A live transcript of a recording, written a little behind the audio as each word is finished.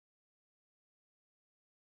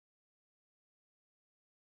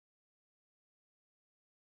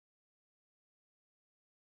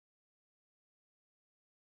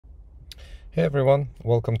Hey everyone,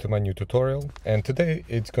 welcome to my new tutorial, and today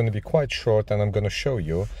it's going to be quite short and I'm going to show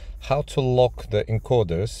you how to lock the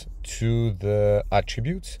encoders to the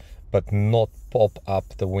attributes but not pop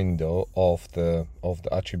up the window of the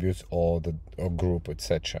attributes or the group,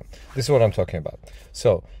 etc. This is what I'm talking about.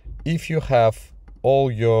 So if you have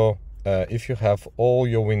all your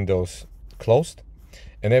windows closed,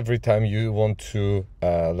 and every time you want to,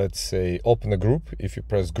 let's say, open a group, if you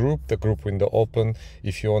press group, the group window open.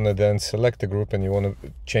 If you want to then select a group and you want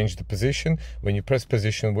to change the position, when you press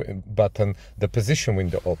position button, the position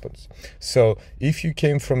window opens. So if you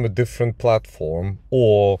came from a different platform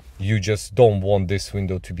or you just don't want this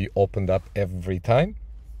window to be opened up every time,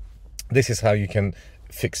 this is how you can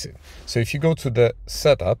fix it. So if you go to the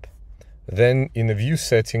setup, then in the view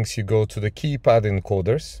settings, you go to the keypad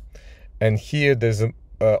encoders, and here there's a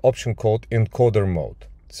option called encoder mode.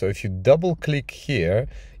 So if you double click here,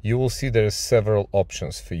 you will see there are several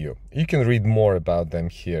options for you. You can read more about them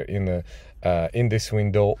here in this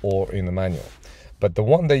window or in the manual. But the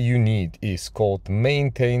one that you need is called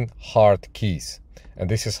maintain hard keys. And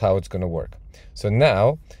this is how it's going to work. So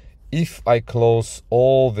now, if I close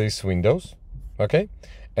all these windows, okay,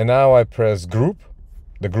 and now I press group,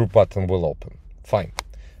 the group button will open. Fine.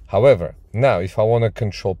 However, now if I want to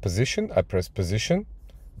control position, I press position,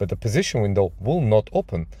 but the position window will not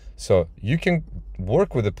open. So you can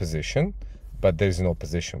work with the position, but there's no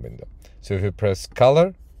position window. So if you press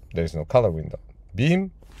color, there's no color window. Beam,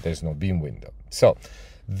 there's no beam window. So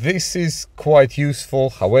this is quite useful.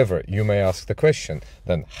 However, you may ask the question,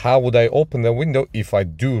 then how would I open the window if I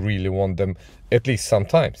do really want them at least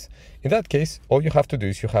sometimes? In that case, all you have to do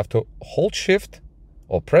is you have to hold shift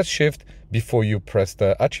or press shift before you press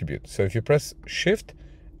the attribute. So if you press shift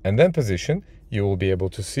and then position, you will be able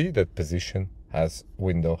to see that position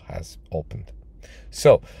window has opened.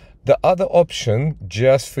 So the other option,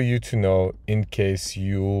 just for you to know in case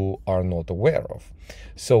you are not aware of.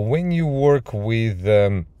 So when you work with,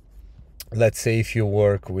 let's say if you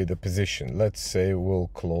work with a position, let's say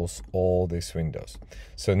we'll close all these windows.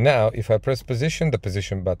 So now if I press position, the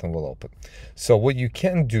position button will open. So what you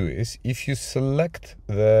can do is if you select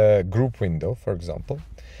the group window, for example,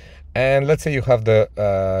 and let's say you have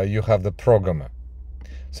the programmer.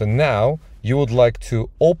 So now you would like to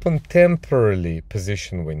open temporarily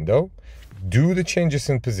position window, do the changes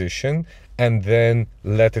in position, and then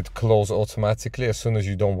let it close automatically as soon as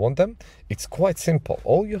you don't want them. It's quite simple.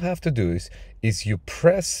 All you have to do is you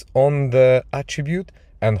press on the attribute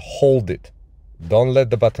and hold it. Don't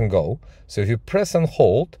let the button go. So if you press and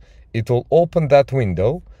hold, it will open that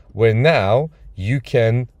window where now you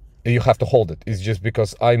have to hold it. It's just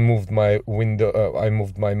because I moved my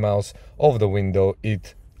mouse over the window,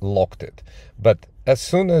 it locked it. But as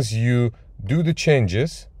soon as you do the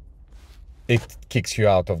changes, it kicks you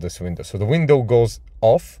out of this window. So the window goes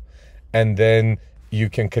off and then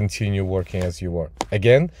you can continue working as you were.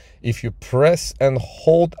 Again, if you press and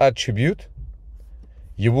hold attribute,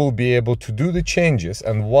 you will be able to do the changes,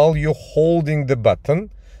 and while you're holding the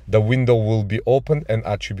button, the window will be open and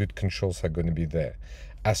attribute controls are going to be there.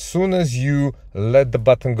 As soon as you let the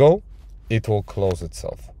button go, it will close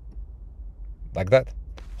itself. Like that.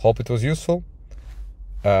 Hope it was useful.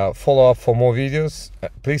 Follow up for more videos.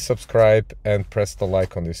 Please subscribe and press the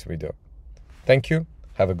like on this video. Thank you.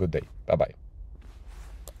 Have a good day. Bye-bye.